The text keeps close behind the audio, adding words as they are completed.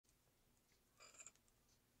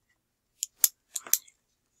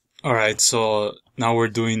Alright, so now we're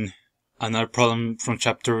doing another problem from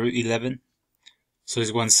chapter 11. So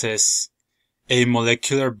this one says, a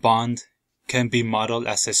molecular bond can be modeled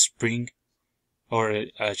as a spring, or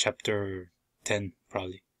chapter 10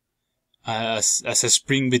 probably, as a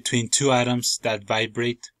spring between two atoms that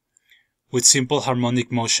vibrate with simple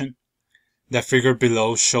harmonic motion. The figure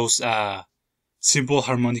below shows a simple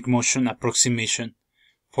harmonic motion approximation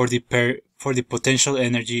for the potential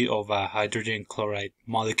energy of a hydrogen chloride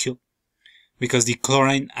molecule, because the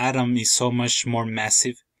chlorine atom is so much more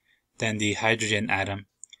massive than the hydrogen atom.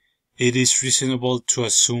 It is reasonable to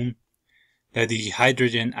assume that the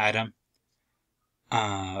hydrogen atom,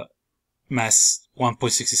 mass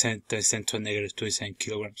 1.67 10 to the negative 27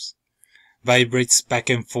 kilograms, vibrates back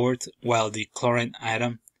and forth while the chlorine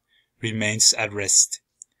atom remains at rest.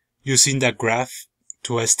 Using the graph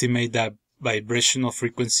to estimate the vibrational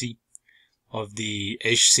frequency of the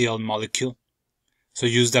HCl molecule. So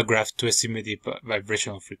use the graph to estimate the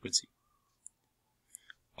vibrational frequency.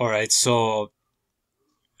 Alright, so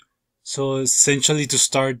essentially to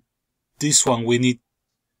start this one, we need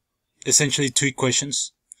essentially two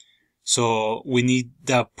equations. So we need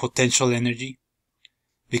the potential energy,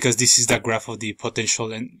 because this is the graph of the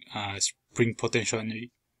potential and spring potential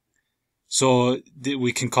energy. So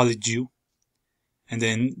we can call it U. And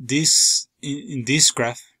then this, in this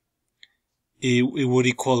graph, it would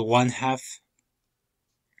equal 1/2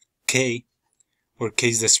 K, where K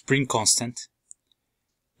is the spring constant,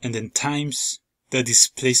 and then times the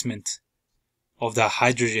displacement of the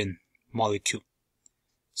hydrogen molecule.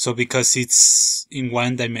 So because it's in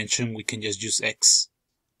one dimension, we can just use X.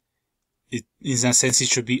 In a sense, it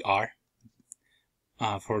should be R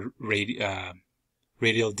for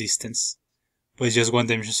radial distance, but it's just one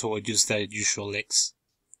dimension, so we'll use the usual X.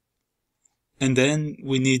 And then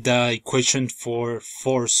we need the equation for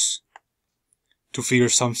force to figure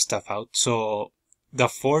some stuff out. So the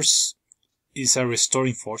force is a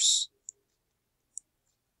restoring force,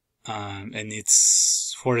 and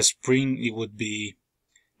it's for a spring, it would be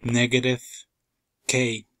negative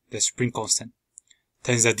K, the spring constant,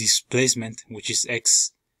 times the displacement, which is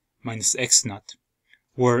X minus X naught,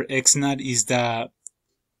 where X naught is the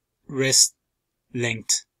rest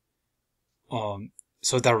length.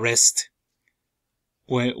 So the rest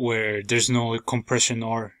where there's no compression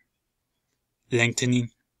or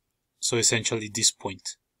lengthening. So essentially this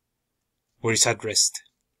point where it's at rest.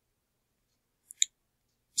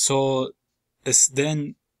 So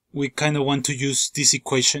then we kind of want to use this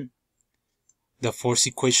equation, the force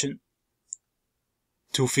equation,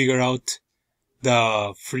 to figure out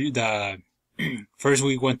first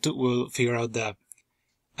we'll figure out the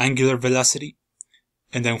angular velocity,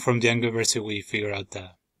 and then from the angular velocity we figure out the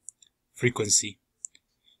frequency.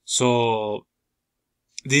 So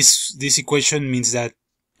this equation means that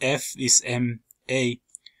F is ma,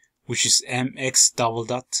 which is mx double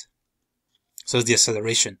dot. So it's the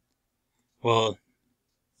acceleration. Well,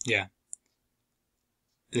 yeah.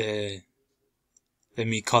 Let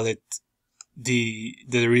me call it the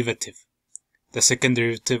derivative. The second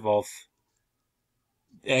derivative of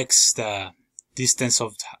x, the distance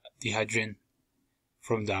of the hydrogen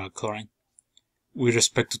from the chlorine, with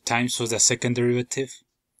respect to time, so the second derivative,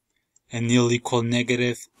 and will equal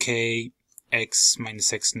negative k x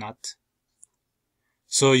minus x naught.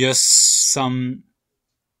 So just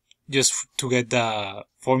to get the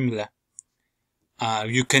formula,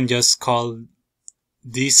 you can just call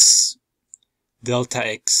this delta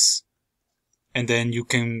x, and then you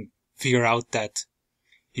can figure out that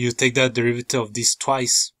you take the derivative of this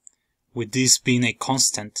twice, with this being a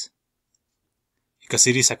constant, because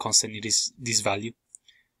it is a constant, it is this value.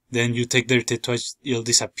 Then you take the derivative twice, it'll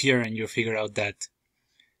disappear, and you'll figure out that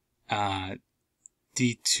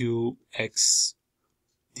d2x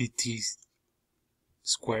dt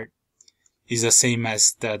squared is the same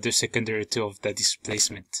as the second derivative of the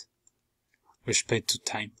displacement with respect to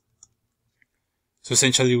time. So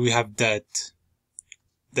essentially we have that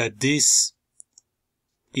this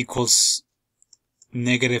equals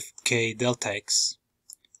negative k delta x.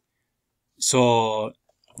 So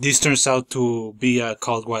this turns out to be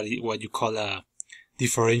called what you call a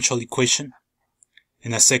differential equation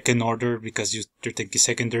in a second order, because you're taking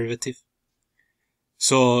second derivative.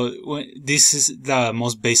 So this is the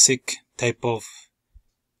most basic type of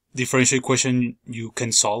differential equation you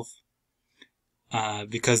can solve,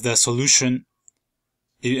 because the solution,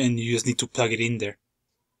 and you just need to plug it in there,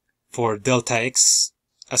 for delta x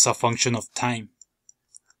as a function of time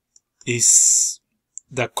is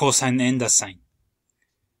the cosine and the sine.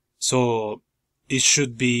 So it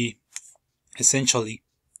should be essentially,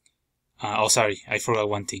 oh sorry, I forgot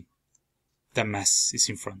one thing. the mass is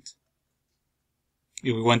in front.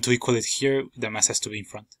 If we want to equal it here, the mass has to be in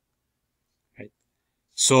front, right?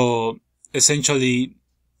 So essentially,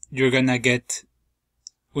 you're gonna get,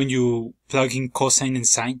 when you plug in cosine and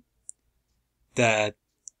sine, that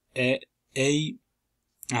you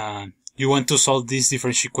want to solve this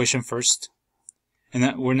differential equation first,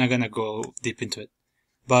 and we're not gonna go deep into it,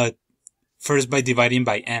 but first by dividing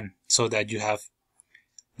by m, so that you have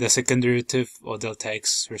the second derivative of delta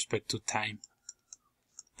x with respect to time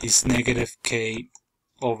is negative k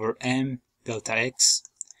over m delta x.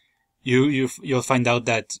 You'll find out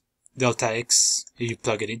that delta x, if you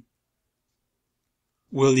plug it in,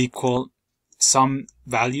 will equal some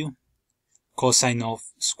value cosine of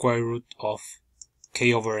square root of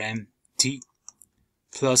k over m t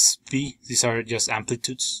plus b. These are just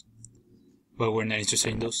amplitudes, but we're not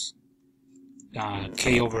interested in those.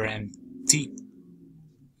 K over m t.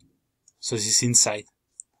 So this is inside.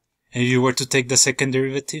 And if you were to take the second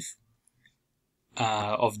derivative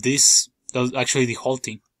of this, actually the whole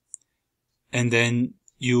thing, and then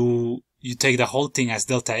you take the whole thing as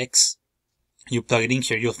delta x, you plug it in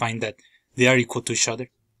here, you'll find that they are equal to each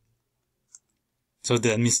other. So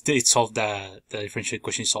that means it solved, the differential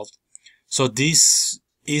equation is solved. So this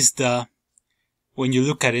is when you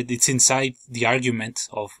look at it, it's inside the argument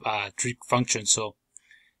of trig function. So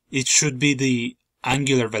it should be the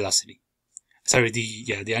angular velocity. Sorry,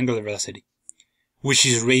 the angular velocity, which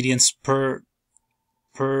is radians per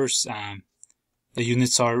the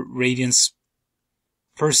units are radians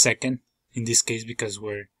per second in this case, because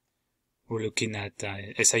we're looking at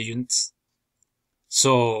SI units.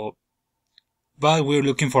 So, but we're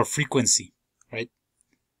looking for frequency, right?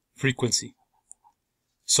 Frequency.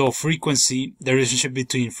 So frequency, the relationship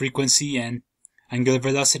between frequency and angular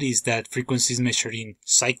velocity is that frequency is measured in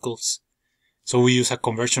cycles. So we use a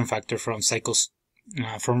conversion factor from cycles,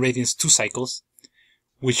 from radians to cycles,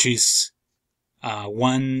 which is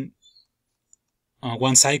one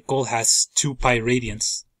cycle has 2 pi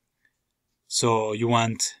radians. So you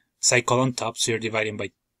want cycle on top, so you're dividing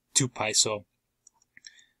by 2 pi. So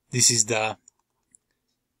this is the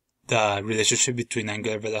relationship between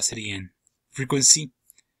angular velocity and frequency.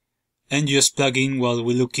 And you just plug in, well,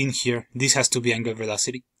 we look in here, this has to be angular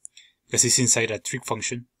velocity, because it's inside a trig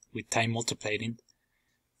function with time multiplied in.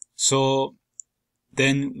 So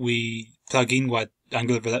then we plug in what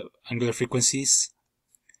angular frequency is.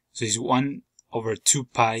 So it's 1 over 2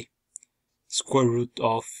 pi square root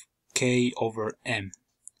of k over m.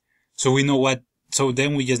 So we know what, so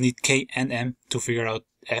then we just need k and m to figure out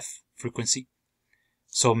f, frequency.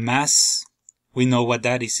 So mass, we know what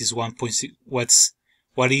that is 1.6,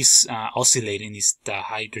 what is oscillating is the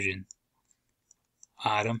hydrogen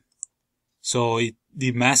atom. So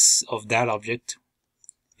the mass of that object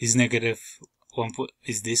is negative 1,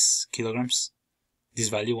 is this kilograms, this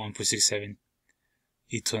value 1.67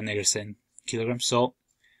 e to the negative 7 kilograms. So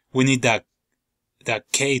we need that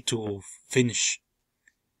k to finish.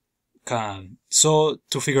 So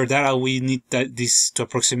to figure that out, we need this to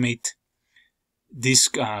approximate this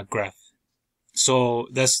graph. So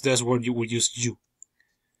that's where you would use u.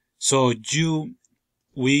 So u,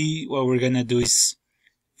 what we're gonna do is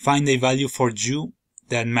find a value for u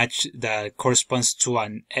that corresponds to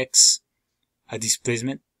an x, a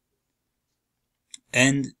displacement,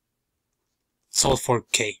 and solve for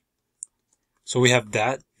k. So we have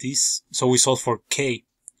this. So we solve for k.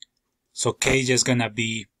 So k is just gonna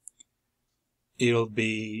be, it'll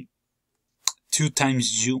be 2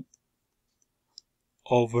 times u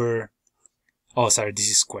over, oh sorry, this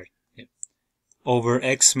is squared, yeah, over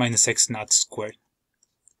x minus x naught squared.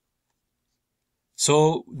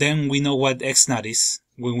 So then we know what x naught is.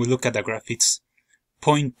 When we look at the graph, it's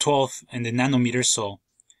 0.12 in the nanometers.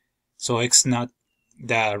 So x naught,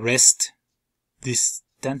 the rest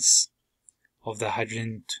distance of the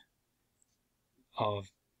hydrogen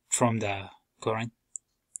from the chlorine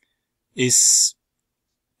is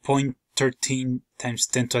 0.13 times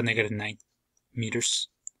 10 to the negative 9 meters.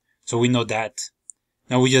 So we know that.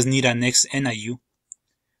 Now we just need an x and a u.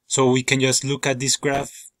 So we can just look at this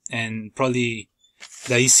graph, and probably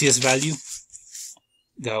the easiest value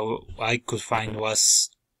that I could find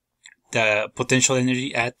was the potential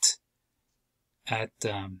energy at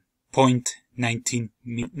 0.19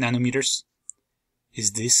 nanometers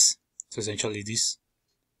is this. So essentially this.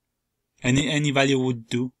 Any value would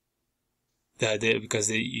do.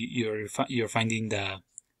 Because you're finding the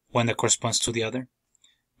one that corresponds to the other.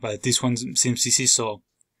 But this one seems easy. So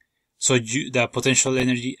the potential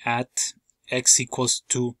energy at x equals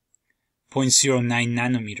to 0.09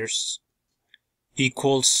 nanometers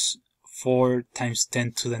equals 4 times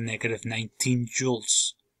 10 to the negative 19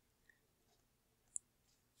 joules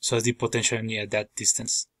So that's the potential energy at that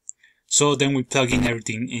distance. So then we plug in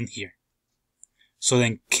everything in here. So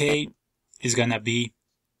then K is gonna be,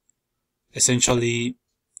 essentially,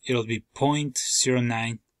 it'll be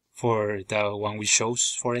 0.09 for the one we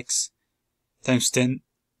chose for X, times 10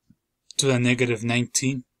 to the negative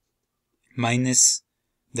 19 minus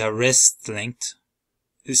the rest length.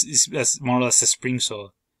 This is more or less a spring,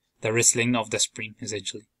 so the rest length of the spring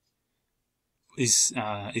essentially is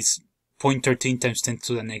 0.13 times 10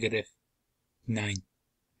 to the negative 9.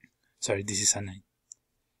 Sorry, this is a 9.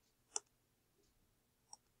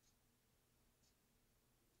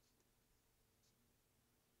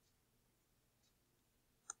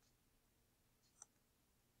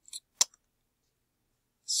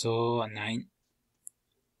 So a 9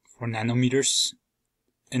 for nanometers,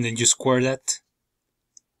 and then you square that,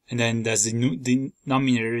 and then that's the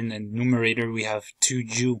denominator, and then numerator we have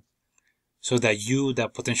 2U. So that U, the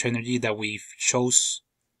potential energy that we chose,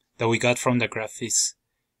 that we got from the graph, is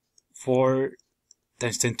 4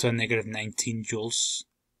 times 10 to the negative 19 joules.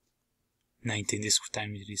 19, this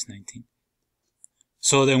time it is 19.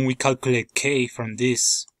 So then we calculate K from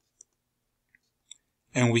this,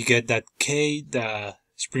 and we get that K, the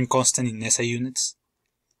spring constant in SI units,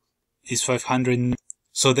 is 500.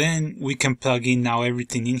 So then we can plug in now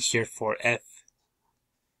everything in here for F.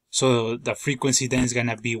 So the frequency then is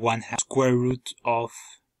gonna be 1/2 square root of,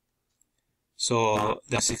 so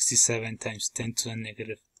the 67 times 10 to the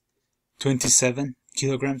negative 27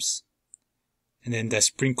 kilograms. And then the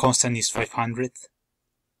spring constant is 500.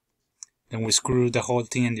 Then we screw the whole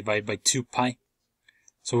thing and divide by 2 pi.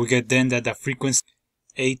 So we get then that the frequency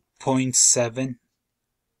 8.7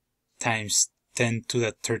 times 10 to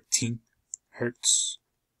the 13 hertz.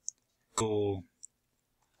 So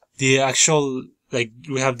the actual, like,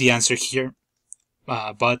 we have the answer here,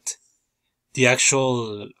 but the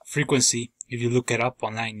actual frequency, if you look it up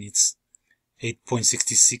online, it's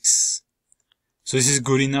 8.66. So this is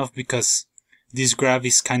good enough because this graph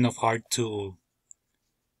is kind of hard to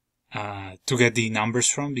get the numbers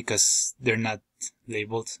from because they're not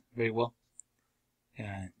labeled very well.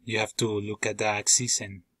 You have to look at the axis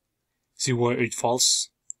and see where it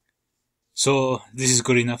falls. So this is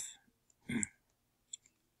good enough.